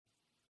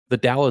The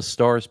Dallas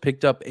Stars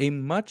picked up a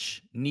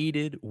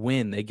much-needed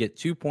win. They get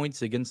 2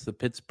 points against the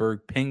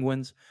Pittsburgh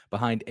Penguins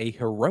behind a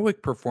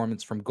heroic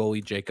performance from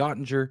goalie Jake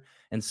Oettinger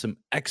and some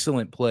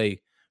excellent play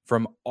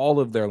from all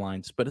of their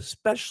lines, but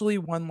especially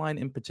one line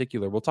in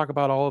particular. We'll talk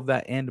about all of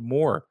that and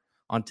more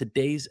on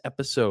today's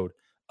episode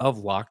of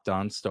Locked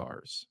On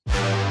Stars.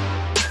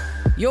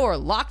 Your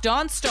Locked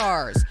On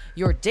Stars,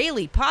 your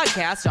daily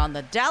podcast on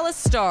the Dallas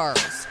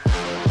Stars.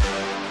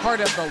 Part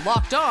of the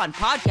Locked On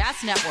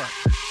Podcast Network.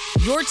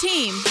 Your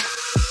team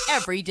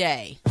every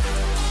day.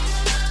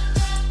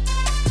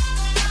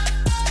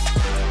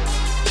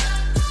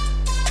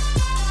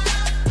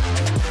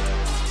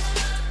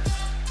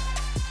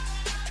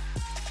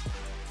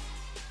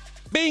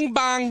 Bing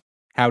bong.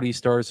 Howdy,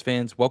 Stars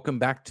fans. Welcome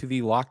back to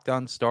the Locked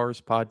On Stars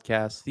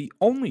podcast, the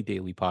only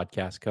daily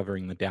podcast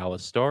covering the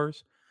Dallas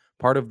Stars,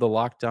 part of the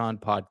Locked On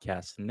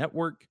Podcast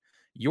Network,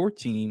 your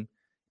team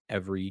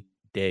every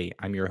day.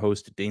 I'm your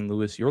host, Dane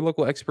Lewis, your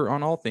local expert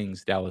on all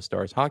things Dallas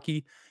Stars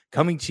hockey,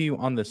 coming to you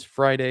on this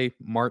Friday,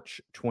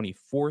 March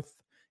 24th.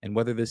 And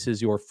whether this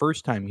is your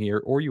first time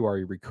here or you are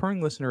a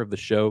recurring listener of the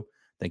show,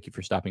 thank you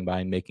for stopping by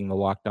and making the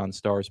Locked On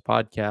Stars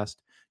podcast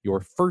your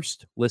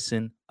first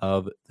listen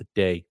of the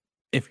day.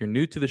 If you're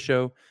new to the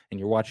show and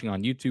you're watching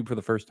on YouTube for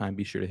the first time,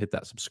 be sure to hit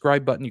that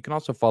subscribe button. You can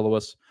also follow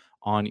us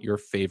on your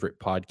favorite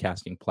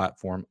podcasting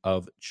platform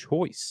of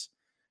choice.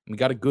 And we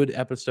got a good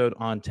episode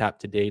on tap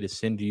today to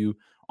send you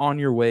on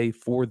your way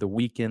for the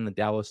weekend. The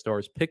Dallas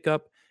Stars pick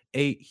up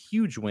a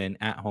huge win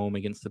at home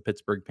against the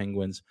Pittsburgh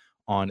Penguins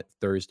on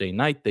Thursday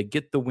night. They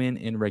get the win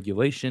in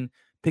regulation,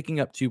 picking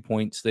up 2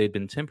 points. They had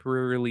been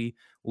temporarily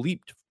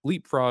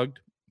leapfrogged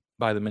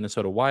by the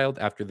Minnesota Wild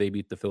after they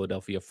beat the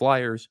Philadelphia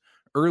Flyers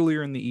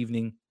earlier in the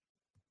evening.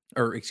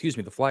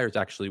 The Flyers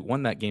actually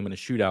won that game in a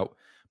shootout,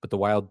 but the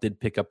Wild did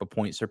pick up a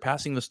point,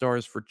 surpassing the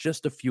Stars for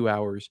just a few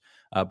hours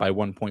by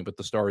 1 point. But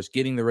the Stars,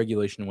 getting the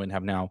regulation win,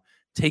 have now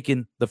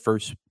taken the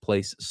first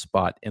place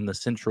spot in the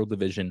Central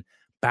Division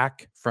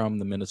back from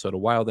the Minnesota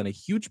Wild. And a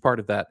huge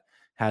part of that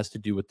has to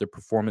do with the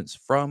performance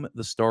from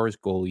the Stars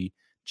goalie,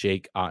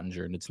 Jake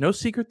Oettinger. And it's no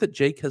secret that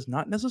Jake has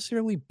not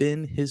necessarily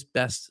been his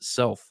best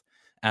self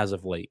as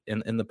of late.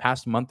 In the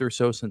past month or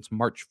so, since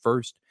March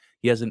 1st,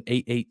 he has an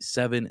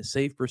 .887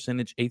 save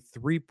percentage, a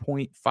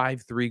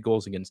 3.53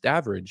 goals against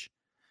average,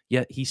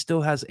 yet he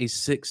still has a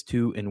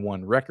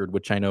 6-2-1 record,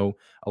 which I know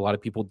a lot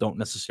of people don't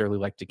necessarily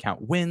like to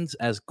count wins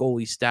as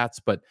goalie stats,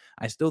 but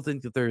I still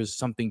think that there is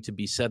something to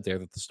be said there,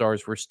 that the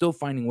Stars were still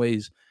finding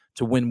ways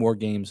to win more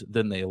games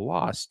than they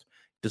lost,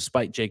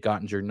 despite Jake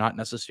Oettinger not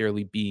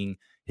necessarily being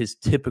his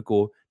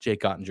typical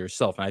Jake Oettinger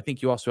self. And I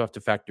think you also have to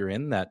factor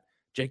in that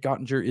Jake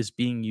Oettinger is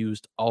being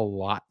used a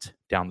lot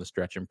down the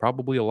stretch, and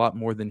probably a lot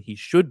more than he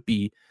should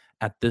be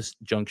at this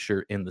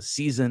juncture in the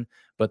season.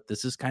 But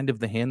this is kind of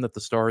the hand that the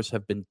Stars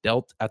have been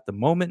dealt at the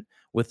moment,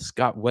 with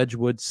Scott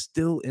Wedgwood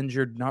still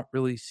injured, not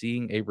really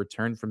seeing a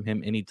return from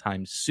him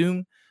anytime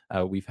soon.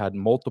 We've had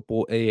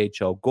multiple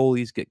AHL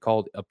goalies get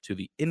called up to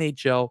the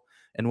NHL.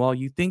 And while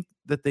you think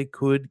that they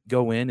could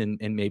go in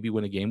and maybe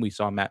win a game, we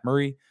saw Matt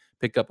Murray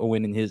pick up a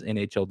win in his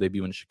NHL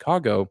debut in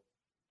Chicago.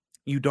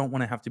 You don't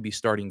want to have to be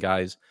starting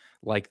guys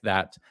like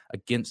that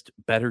against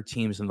better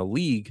teams in the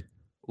league,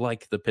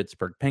 like the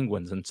Pittsburgh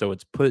Penguins. And so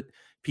it's put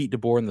Pete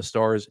DeBoer and the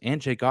Stars and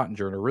Jake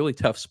Oettinger in a really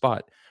tough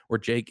spot where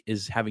Jake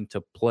is having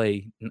to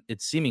play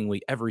it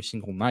seemingly every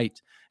single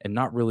night and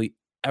not really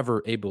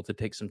ever able to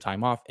take some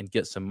time off and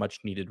get some much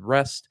needed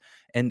rest.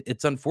 And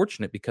it's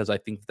unfortunate because I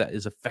think that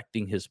is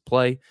affecting his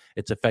play.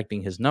 It's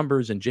affecting his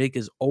numbers. And Jake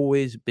has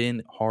always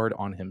been hard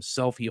on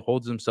himself. He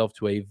holds himself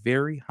to a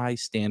very high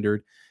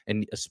standard.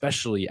 And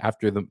especially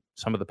after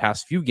some of the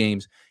past few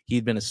games,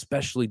 he'd been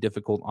especially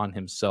difficult on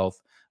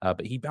himself.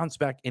 But he bounced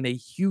back in a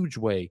huge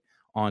way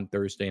on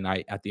Thursday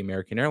night at the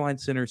American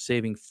Airlines Center,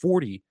 saving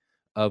 40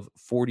 of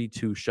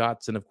 42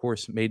 shots, and of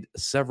course made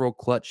several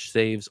clutch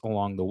saves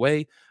along the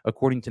way.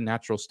 According to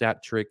Natural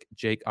Stat Trick,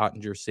 Jake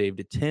Oettinger saved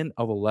 10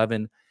 of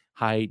 11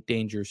 high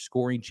danger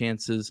scoring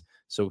chances.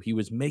 So he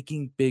was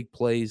making big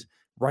plays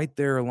right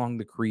there along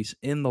the crease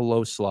in the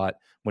low slot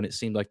when it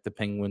seemed like the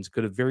Penguins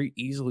could have very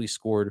easily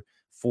scored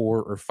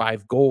 4 or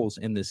 5 goals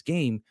in this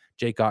game.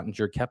 Jake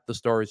Oettinger kept the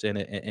Stars in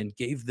it and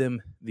gave them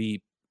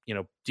the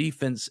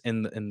defense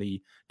and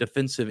the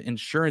defensive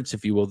insurance,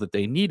 if you will, that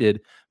they needed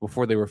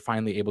before they were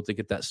finally able to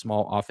get that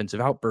small offensive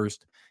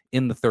outburst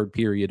in the third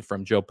period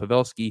from Joe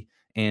Pavelski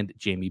and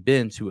Jamie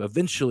Benn to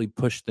eventually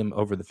push them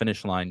over the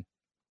finish line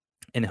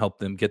and help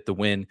them get the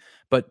win.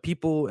 But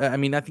people, I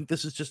think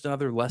this is just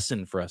another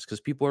lesson for us, because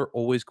people are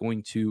always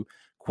going to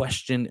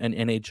question an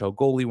NHL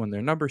goalie when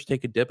their numbers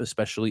take a dip,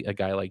 especially a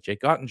guy like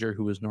Jake Oettinger,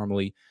 who is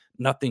normally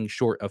nothing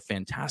short of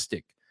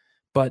fantastic.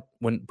 But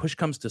when push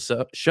comes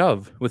to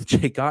shove with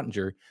Jake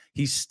Oettinger,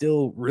 he's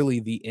still really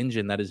the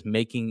engine that is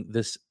making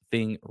this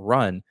thing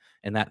run.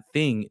 And that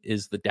thing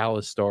is the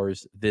Dallas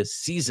Stars this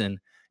season,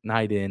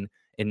 night in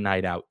and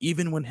night out.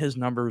 Even when his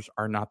numbers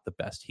are not the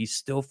best, he's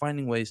still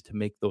finding ways to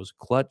make those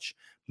clutch,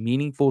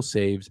 meaningful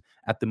saves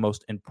at the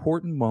most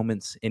important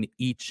moments in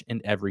each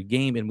and every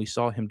game. And we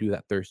saw him do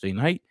that Thursday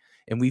night.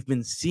 And we've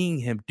been seeing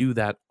him do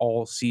that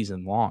all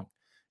season long.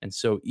 And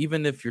so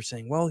even if you're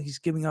saying, well, he's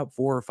giving up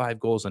 4 or 5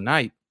 goals a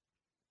night,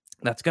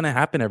 that's going to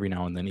happen every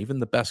now and then. Even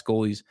the best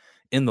goalies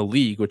in the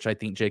league, which I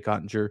think Jake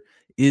Oettinger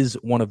is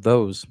one of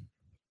those,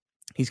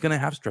 he's going to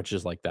have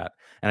stretches like that.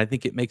 And I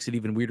think it makes it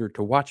even weirder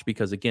to watch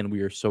because, again,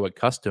 we are so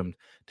accustomed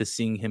to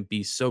seeing him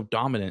be so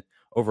dominant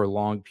over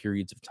long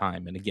periods of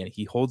time. And again,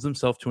 he holds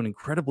himself to an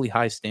incredibly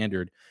high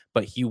standard,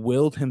 but he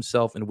willed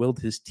himself and willed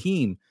his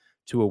team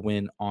to a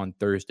win on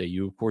Thursday.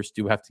 You, of course,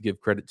 do have to give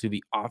credit to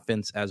the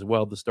offense as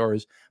well. The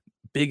Stars'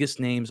 biggest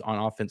names on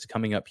offense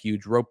coming up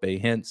huge: Rope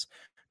Hintz,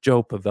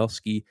 Joe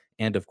Pavelski,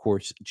 and of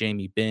course,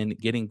 Jamie Benn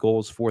getting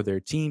goals for their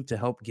team to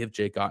help give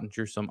Jake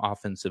Oettinger some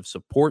offensive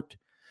support.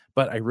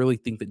 But I really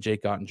think that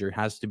Jake Oettinger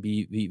has to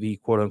be the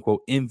quote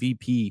unquote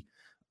MVP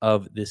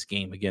of this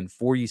game. Again,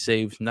 40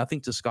 saves,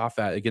 nothing to scoff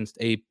at against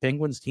a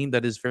Penguins team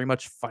that is very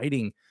much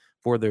fighting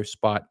for their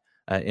spot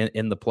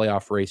in the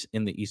playoff race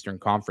in the Eastern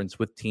Conference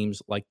with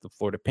teams like the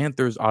Florida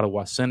Panthers,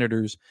 Ottawa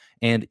Senators,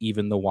 and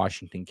even the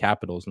Washington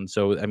Capitals. And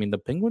so, I mean, the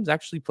Penguins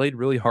actually played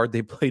really hard.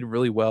 They played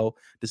really well,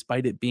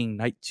 despite it being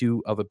night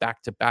 2 of a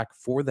back-to-back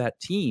for that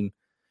team.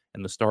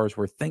 And the Stars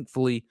were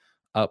thankfully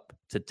up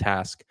to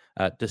task,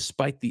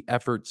 despite the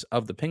efforts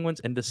of the Penguins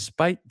and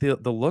despite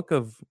the look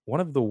of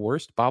one of the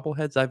worst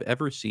bobbleheads I've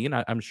ever seen.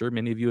 I'm sure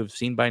many of you have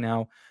seen by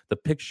now the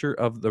picture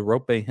of the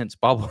Rope Hintz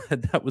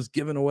bobblehead that was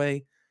given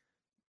away.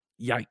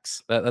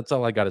 Yikes. That's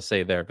all I got to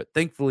say there. But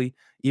thankfully,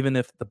 even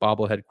if the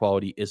bobblehead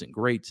quality isn't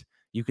great,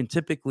 you can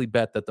typically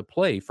bet that the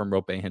play from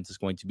Rope Hintz is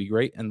going to be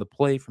great, and the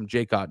play from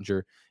Jake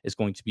Oettinger is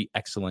going to be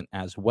excellent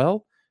as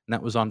well. And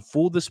that was on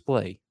full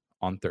display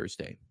on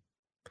Thursday.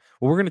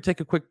 Well, we're going to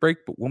take a quick break,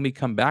 but when we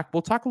come back,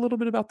 we'll talk a little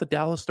bit about the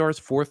Dallas Stars'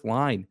 fourth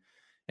line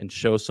and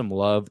show some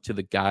love to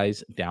the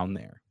guys down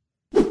there.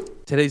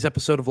 Today's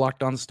episode of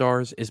Locked On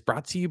Stars is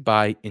brought to you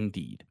by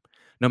Indeed.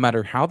 No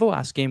matter how the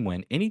last game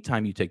went,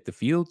 anytime you take the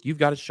field, you've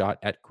got a shot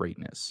at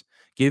greatness.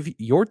 Give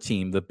your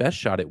team the best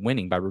shot at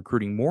winning by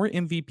recruiting more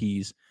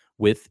MVPs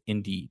with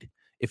Indeed.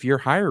 If you're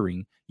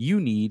hiring, you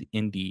need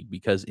Indeed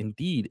because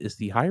Indeed is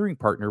the hiring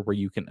partner where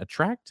you can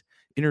attract,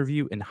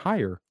 interview, and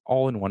hire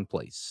all in one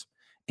place.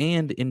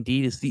 And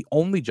Indeed is the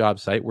only job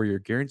site where you're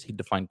guaranteed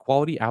to find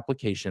quality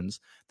applications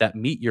that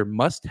meet your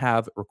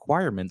must-have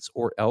requirements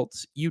or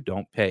else you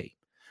don't pay.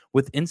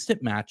 With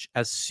Instant Match,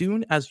 as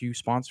soon as you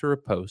sponsor a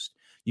post,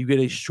 you get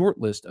a short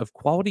list of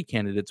quality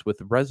candidates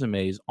with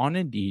resumes on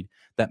Indeed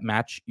that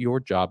match your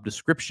job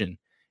description.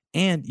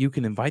 And you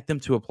can invite them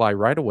to apply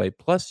right away.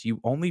 Plus, you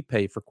only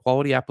pay for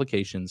quality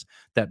applications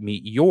that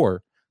meet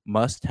your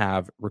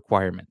must-have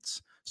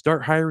requirements.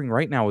 Start hiring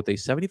right now with a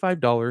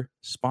 $75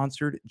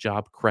 sponsored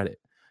job credit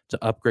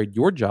to upgrade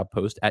your job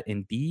post at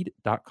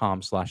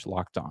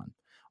Indeed.com/lockedon.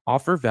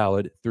 Offer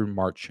valid through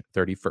March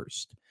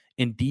 31st.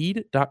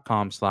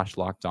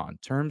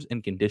 Indeed.com/lockedon. Terms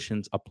and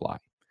conditions apply.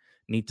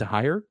 Need to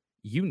hire?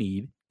 You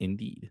need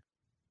Indeed.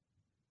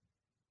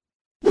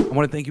 I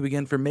want to thank you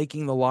again for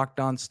making the Locked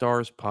On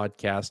Stars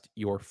podcast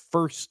your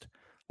first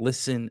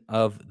listen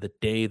of the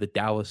day. The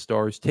Dallas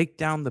Stars take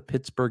down the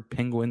Pittsburgh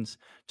Penguins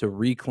to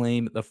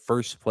reclaim the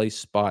first place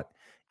spot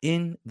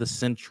in the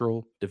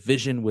Central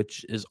Division,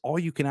 which is all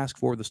you can ask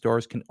for. The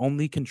Stars can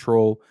only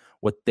control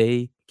what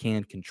they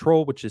can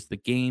control, which is the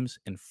games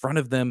in front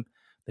of them.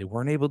 They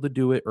weren't able to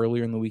do it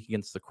earlier in the week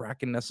against the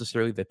Kraken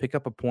necessarily. They pick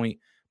up a point,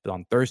 but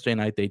on Thursday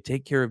night, they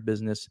take care of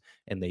business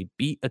and they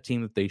beat a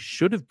team that they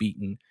should have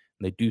beaten.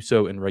 And they do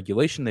so in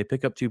regulation. They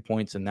pick up 2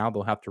 points, and now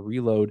they'll have to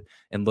reload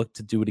and look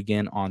to do it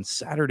again on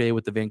Saturday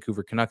with the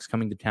Vancouver Canucks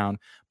coming to town.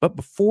 But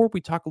before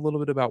we talk a little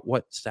bit about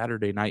what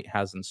Saturday night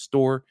has in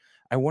store,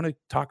 I want to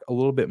talk a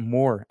little bit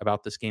more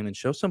about this game and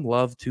show some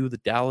love to the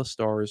Dallas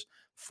Stars'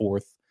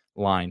 fourth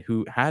line,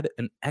 who had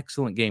an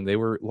excellent game. They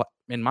were,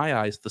 in my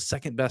eyes, the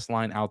second best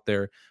line out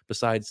there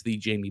besides the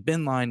Jamie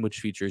Benn line,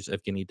 which features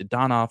Evgeny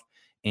Dodonov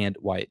and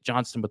Wyatt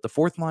Johnston. But the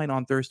fourth line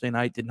on Thursday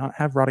night did not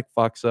have Radek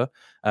Faksa.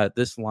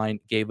 This line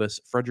gave us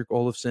Fredrik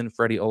Olofsson,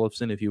 Freddie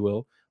Olofsson, if you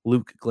will,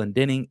 Luke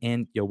Glendening,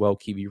 and Yoel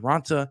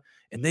Kiviranta.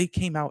 And they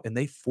came out and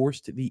they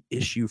forced the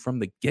issue from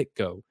the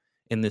get-go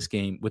in this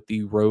game with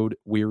the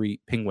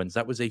road-weary Penguins.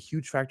 That was a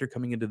huge factor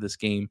coming into this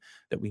game,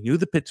 that we knew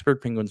the Pittsburgh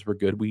Penguins were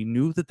good. We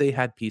knew that they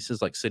had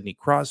pieces like Sidney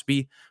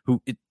Crosby,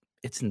 who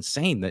it's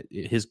insane that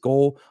his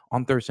goal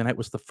on Thursday night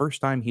was the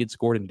first time he had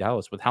scored in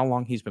Dallas with how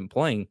long he's been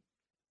playing.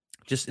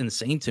 Just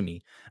insane to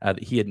me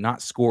that he had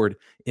not scored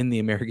in the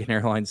American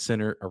Airlines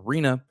Center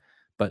Arena.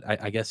 But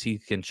I guess he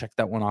can check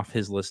that one off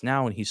his list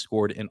now, and he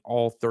scored in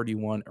all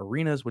 31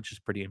 arenas, which is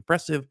pretty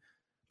impressive.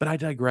 But I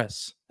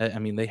digress. I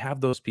mean, they have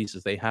those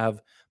pieces. They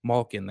have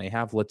Malkin. They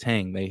have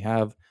Letang. They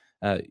have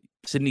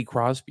Sidney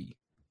Crosby.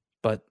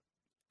 But,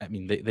 I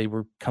mean, they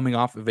were coming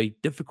off of a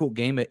difficult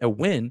game, a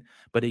win,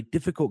 but a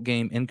difficult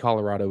game in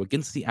Colorado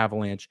against the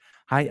Avalanche,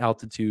 high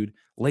altitude,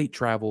 late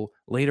travel,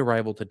 late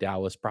arrival to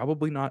Dallas,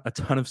 probably not a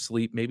ton of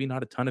sleep, maybe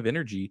not a ton of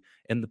energy.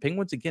 And the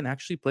Penguins, again,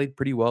 actually played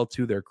pretty well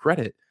to their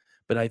credit.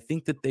 But I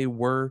think that they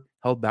were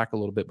held back a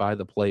little bit by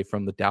the play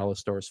from the Dallas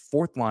Stars'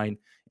 fourth line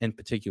in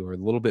particular, a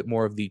little bit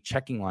more of the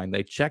checking line.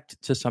 They checked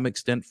to some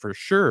extent for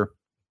sure,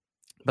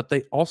 but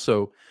they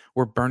also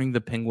were burning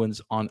the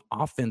Penguins on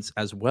offense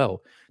as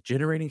well,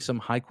 generating some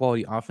high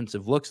quality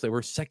offensive looks. They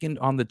were second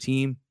on the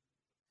team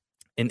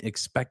in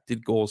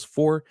expected goals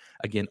for,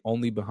 again,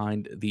 only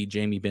behind the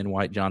Jamie Benn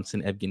White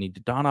Johnson, Evgeny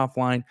Dodonov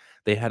line.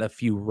 They had a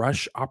few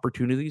rush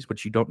opportunities,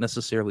 which you don't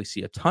necessarily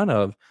see a ton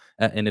of.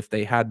 And if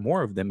they had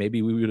more of them,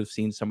 maybe we would have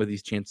seen some of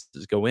these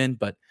chances go in.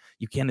 But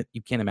you can't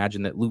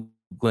imagine that Luke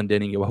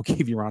Glendening, Yoel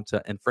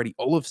Kiviranta, and Freddie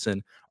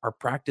Olofsson are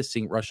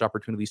practicing rush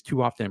opportunities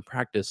too often in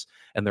practice,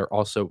 and they're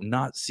also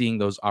not seeing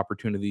those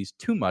opportunities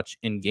too much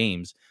in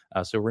games.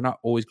 So we're not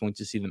always going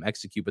to see them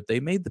execute, but they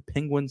made the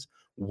Penguins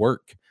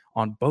work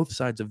on both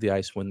sides of the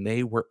ice when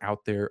they were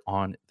out there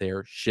on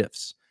their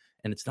shifts.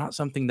 And it's not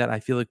something that I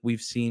feel like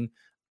we've seen,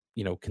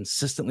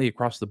 consistently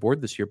across the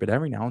board this year, but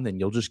every now and then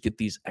you'll just get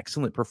these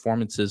excellent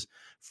performances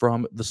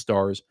from the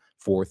Stars'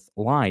 fourth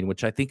line,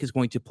 which I think is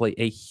going to play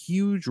a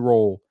huge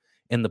role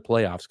in the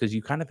playoffs because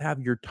you kind of have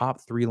your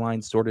top three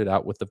lines sorted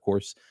out with, of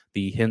course,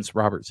 the Hintz,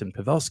 Robertson,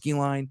 Pavelski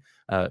line,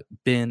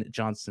 Ben,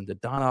 Johnson,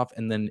 Dodonov.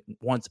 And then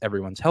once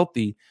everyone's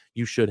healthy,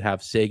 you should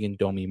have Sagan,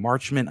 Domi,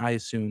 Marchment, I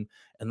assume.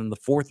 And then the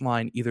fourth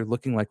line either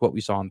looking like what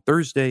we saw on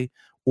Thursday,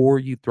 or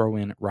you throw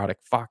in Radek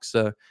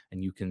Faksa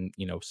and you can,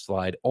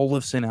 slide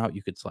Olofsson out.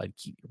 You could slide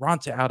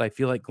Ronta out. I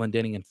feel like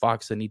Glendening and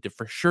Faksa need to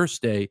for sure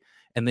stay.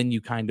 And then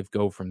you kind of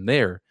go from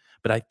there.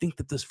 But I think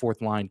that this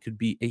fourth line could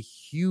be a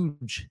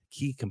huge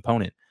key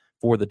component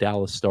for the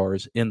Dallas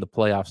Stars in the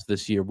playoffs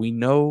this year. We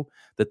know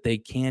that they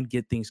can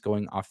get things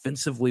going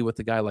offensively with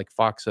a guy like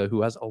Faksa,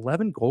 who has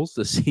 11 goals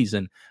this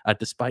season,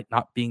 despite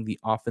not being the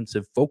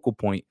offensive focal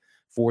point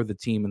for the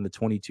team in the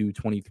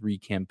 22-23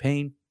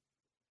 campaign.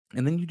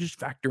 And then you just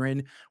factor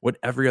in what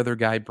every other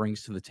guy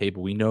brings to the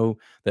table. We know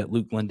that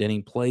Luke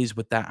Glendening plays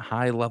with that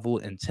high level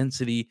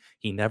intensity.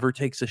 He never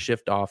takes a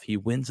shift off. He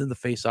wins in the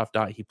faceoff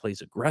dot. He plays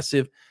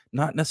aggressive,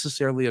 not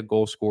necessarily a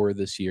goal scorer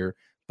this year,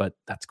 but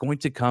that's going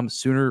to come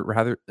sooner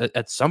rather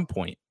at some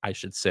point, I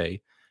should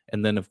say.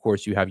 And then, of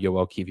course, you have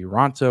Yoel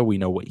Kiviranta. We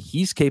know what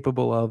he's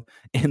capable of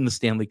in the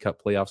Stanley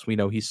Cup playoffs. We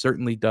know he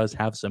certainly does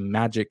have some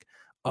magic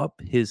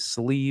up his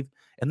sleeve.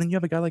 And then you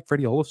have a guy like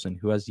Freddie Olofsson,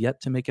 who has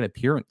yet to make an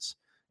appearance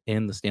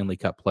in the Stanley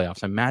Cup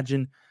playoffs.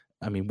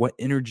 What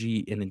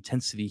energy and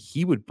intensity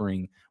he would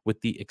bring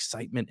with the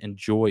excitement and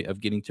joy of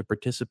getting to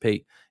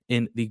participate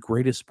in the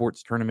greatest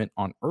sports tournament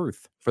on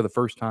earth for the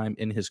first time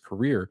in his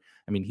career.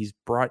 He's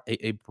brought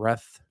a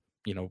breath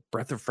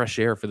of fresh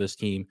air for this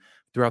team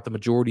throughout the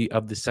majority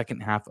of the second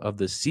half of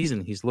the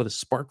season. He's lit a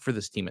spark for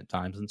this team at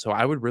times. And so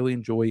I would really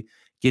enjoy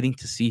getting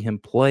to see him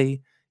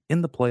play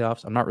in the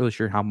playoffs. I'm not really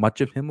sure how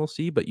much of him we'll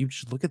see, but you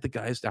just look at the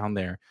guys down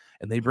there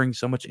and they bring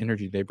so much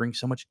energy. They bring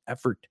so much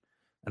effort.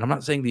 And I'm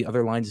not saying the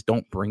other lines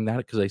don't bring that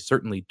because they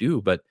certainly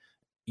do, but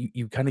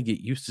you kind of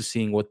get used to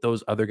seeing what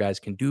those other guys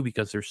can do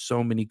because there's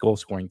so many goal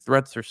scoring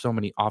threats. There's so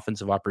many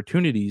offensive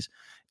opportunities.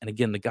 And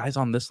again, the guys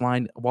on this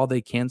line, while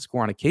they can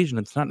score on occasion,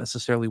 it's not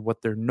necessarily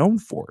what they're known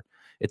for.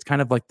 It's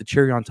kind of like the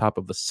cherry on top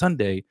of the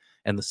sundae.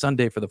 And the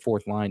sundae for the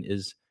fourth line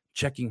is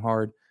checking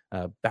hard,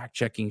 back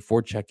checking,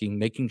 forward checking,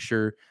 making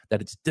sure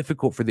that it's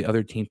difficult for the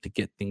other team to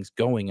get things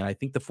going. And I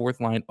think the fourth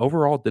line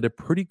overall did a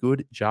pretty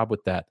good job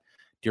with that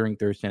during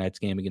Thursday night's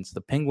game against the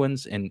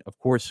Penguins. And of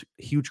course,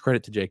 huge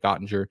credit to Jake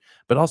Oettinger,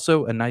 but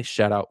also a nice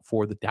shout out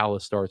for the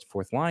Dallas Stars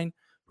fourth line,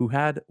 who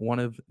had one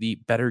of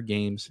the better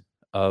games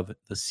of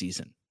the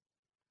season.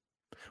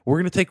 We're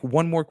going to take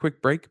one more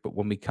quick break, but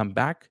when we come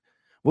back,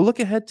 we'll look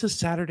ahead to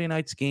Saturday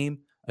night's game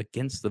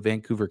against the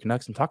Vancouver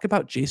Canucks and talk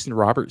about Jason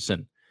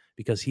Robertson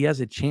because he has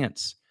a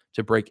chance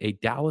to break a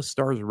Dallas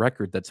Stars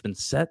record that's been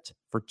set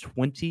for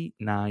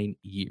 29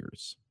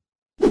 years.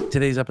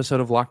 Today's episode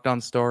of Locked On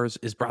Stars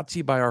is brought to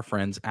you by our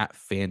friends at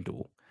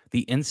FanDuel.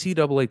 The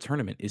NCAA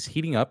tournament is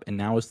heating up, and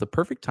now is the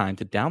perfect time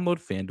to download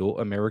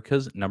FanDuel,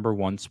 America's #1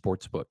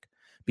 sportsbook,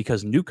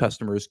 because new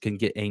customers can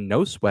get a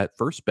no-sweat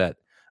first bet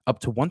up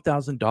to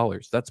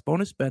 $1,000. That's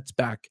bonus bets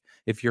back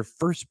if your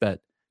first bet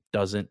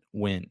doesn't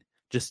win.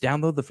 Just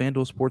download the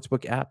FanDuel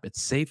Sportsbook app.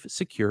 It's safe,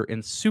 secure,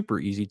 and super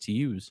easy to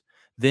use.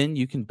 Then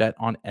you can bet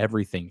on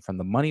everything from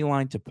the money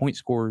line to point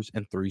scorers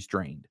and threes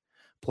drained.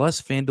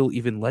 Plus, FanDuel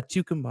even lets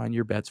you combine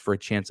your bets for a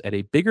chance at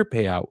a bigger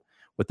payout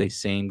with a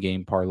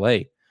same-game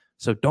parlay.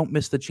 So don't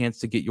miss the chance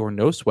to get your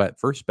no-sweat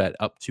first bet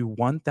up to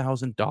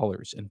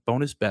 $1,000 in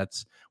bonus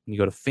bets when you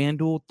go to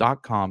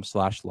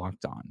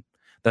FanDuel.com/lockedon.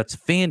 That's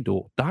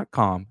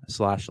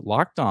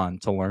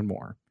FanDuel.com/lockedon to learn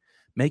more.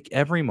 Make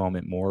every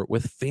moment more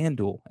with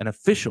FanDuel, an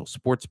official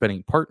sports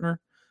betting partner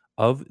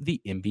of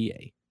the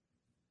NBA.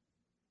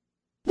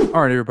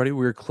 All right, everybody,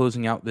 we're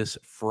closing out this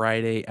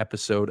Friday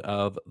episode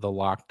of the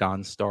Locked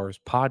On Stars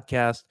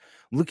podcast.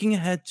 Looking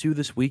ahead to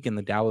this week, and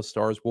the Dallas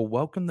Stars will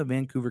welcome the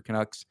Vancouver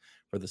Canucks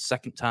for the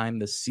second time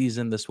this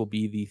season. This will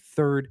be the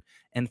third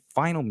and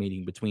final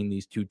meeting between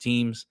these two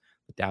teams.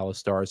 The Dallas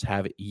Stars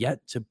have yet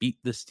to beat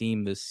this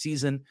team this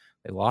season.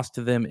 They lost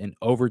to them in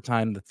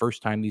overtime the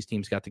first time these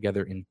teams got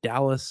together in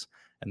Dallas,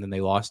 and then they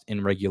lost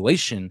in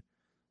regulation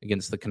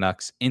against the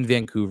Canucks in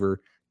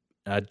Vancouver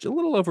a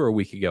little over a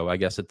week ago, I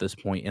guess, at this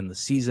point in the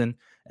season.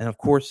 And of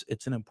course,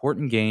 it's an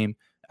important game.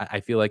 I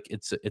feel like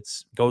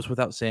it's goes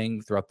without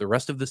saying throughout the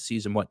rest of the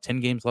season, 10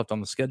 games left on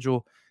the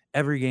schedule,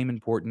 every game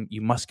important.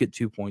 You must get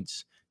 2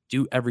 points.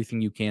 Do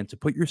everything you can to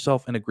put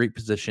yourself in a great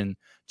position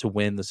to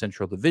win the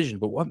Central Division.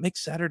 But what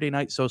makes Saturday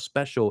night so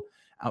special,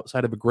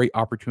 outside of a great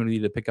opportunity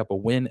to pick up a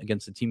win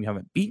against a team you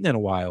haven't beaten in a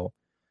while,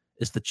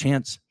 is the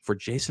chance for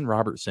Jason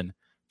Robertson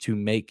to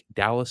make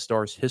Dallas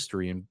Stars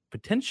history and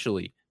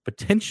potentially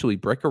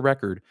break a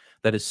record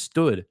that has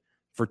stood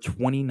for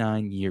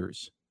 29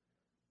 years.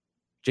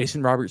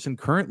 Jason Robertson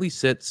currently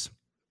sits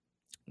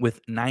with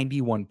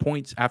 91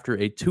 points after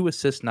a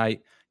 2-assist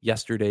night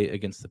yesterday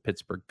against the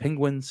Pittsburgh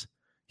Penguins.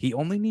 He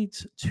only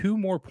needs 2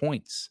 more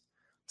points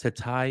to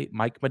tie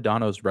Mike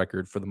Modano's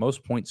record for the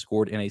most points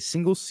scored in a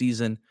single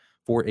season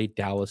for a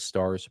Dallas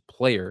Stars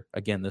player.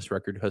 Again, this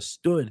record has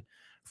stood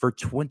for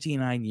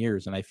 29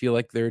 years, and I feel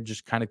like there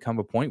just kind of come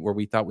a point where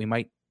we thought we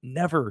might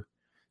never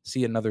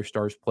see another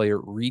Stars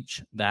player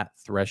reach that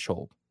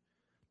threshold.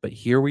 But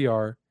here we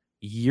are,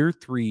 year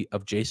 3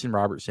 of Jason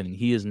Robertson, and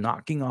he is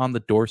knocking on the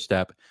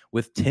doorstep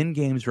with 10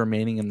 games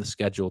remaining in the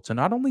schedule to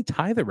not only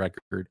tie the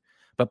record,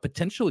 but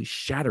potentially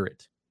shatter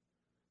it,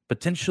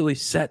 potentially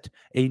set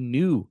a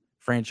new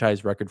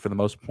franchise record for the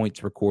most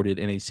points recorded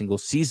in a single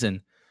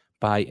season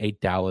by a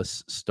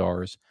Dallas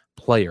Stars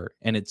player.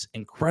 And it's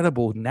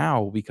incredible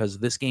now because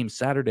this game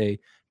Saturday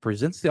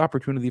presents the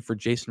opportunity for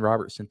Jason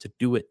Robertson to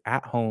do it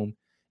at home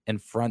in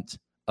front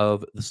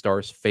of the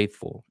Stars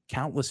faithful.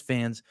 Countless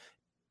fans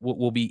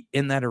will be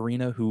in that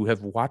arena who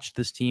have watched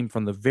this team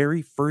from the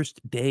very first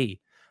day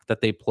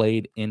that they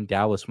played in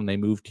Dallas when they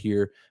moved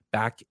here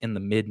back in the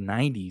mid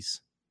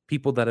 90s.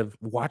 People that have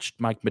watched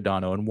Mike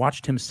Modano and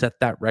watched him set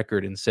that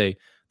record and say,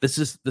 this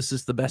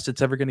is the best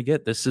it's ever going to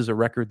get. This is a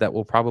record that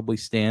will probably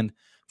stand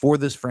for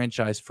this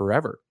franchise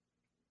forever.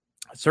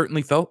 It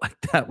certainly felt like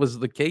that was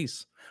the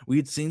case. We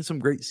had seen some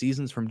great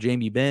seasons from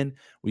Jamie Benn.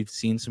 We've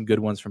seen some good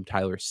ones from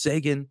Tyler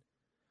Seguin.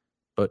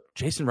 But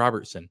Jason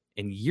Robertson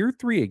in year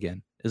 3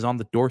 again is on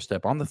the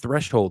doorstep, on the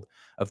threshold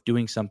of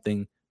doing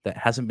something that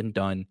hasn't been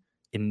done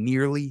in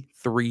nearly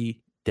 3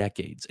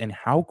 decades. And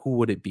how cool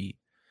would it be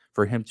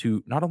for him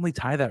to not only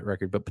tie that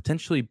record, but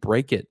potentially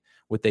break it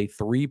with a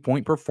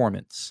 3-point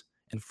performance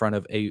in front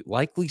of a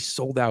likely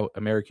sold out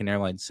American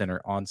Airlines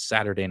Center on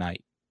Saturday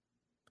night?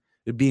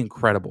 It'd be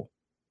incredible.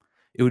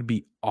 It would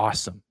be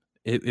awesome.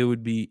 It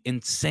would be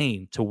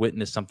insane to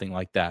witness something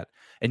like that.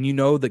 And you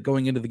know that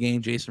going into the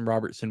game, Jason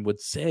Robertson would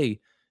say,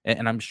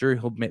 and I'm sure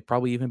he'll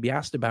probably even be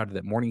asked about it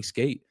at morning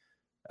skate,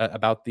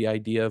 about the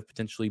idea of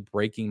potentially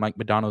breaking Mike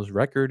Modano's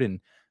record. And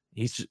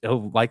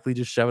he'll likely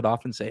just shove it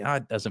off and say,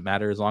 it doesn't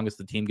matter as long as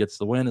the team gets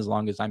the win, as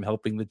long as I'm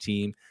helping the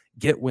team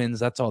get wins.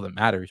 That's all that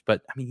matters.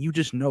 But I mean, you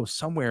just know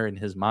somewhere in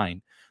his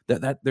mind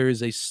that there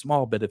is a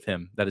small bit of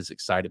him that is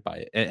excited by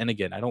it. And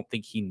again, I don't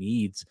think he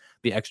needs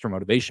the extra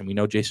motivation. We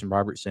know Jason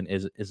Robertson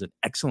is an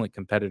excellent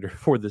competitor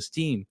for this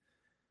team,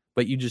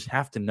 but you just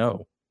have to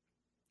know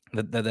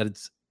that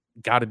it's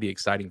got to be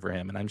exciting for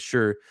him. And I'm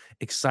sure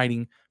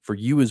exciting for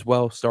you as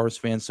well, Stars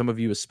fans, some of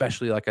you,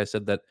 especially, like I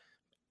said, that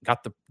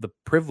got the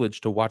privilege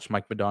to watch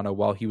Mike Modano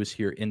while he was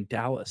here in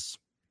Dallas.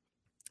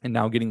 And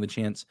now getting the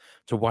chance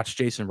to watch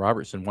Jason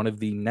Robertson, one of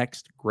the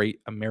next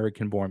great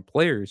American-born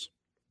players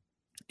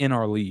in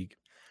our league.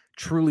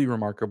 Truly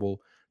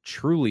remarkable,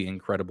 truly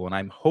incredible. And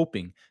I'm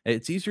hoping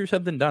it's easier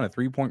said than done. A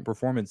 3-point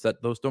performance,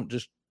 that those don't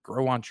just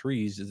grow on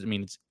trees. I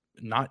mean, it's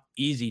not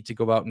easy to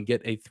go out and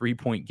get a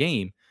 3-point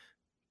game,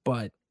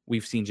 but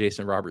we've seen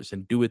Jason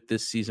Robertson do it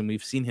this season.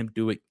 We've seen him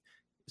do it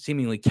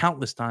seemingly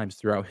countless times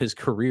throughout his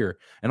career.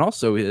 And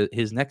also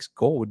his next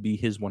goal would be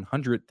his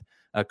 100th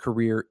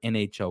career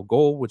NHL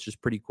goal, which is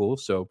pretty cool.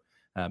 So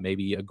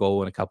maybe a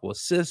goal and a couple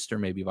assists, or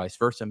maybe vice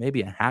versa.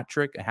 Maybe a hat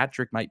trick. A hat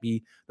trick might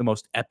be the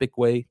most epic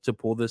way to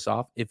pull this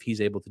off if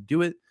he's able to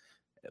do it.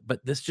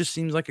 But this just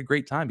seems like a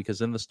great time, because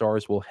then the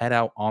Stars will head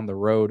out on the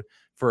road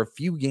for a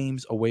few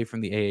games away from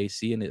the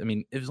AAC. And I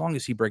mean, as long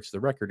as he breaks the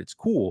record, it's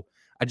cool.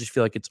 I just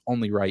feel like it's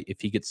only right if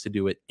he gets to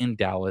do it in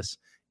Dallas,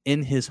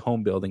 in his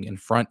home building, in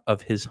front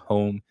of his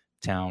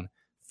hometown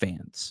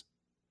fans.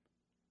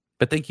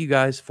 But thank you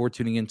guys for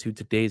tuning into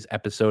today's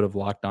episode of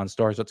Locked On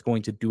Stars. That's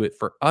going to do it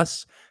for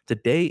us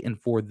today and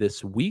for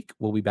this week.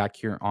 We'll be back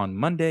here on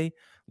Monday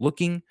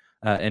looking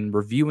and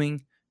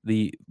reviewing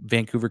the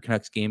Vancouver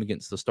Canucks game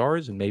against the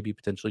Stars, and maybe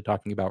potentially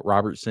talking about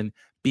Robertson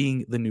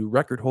being the new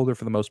record holder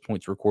for the most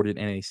points recorded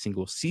in a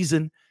single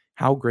season.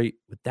 How great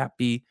would that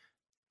be?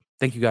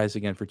 Thank you guys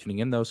again for tuning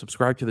in, though.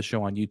 Subscribe to the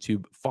show on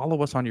YouTube.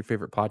 Follow us on your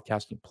favorite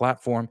podcasting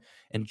platform.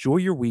 Enjoy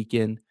your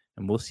weekend,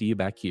 and we'll see you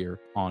back here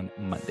on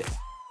Monday.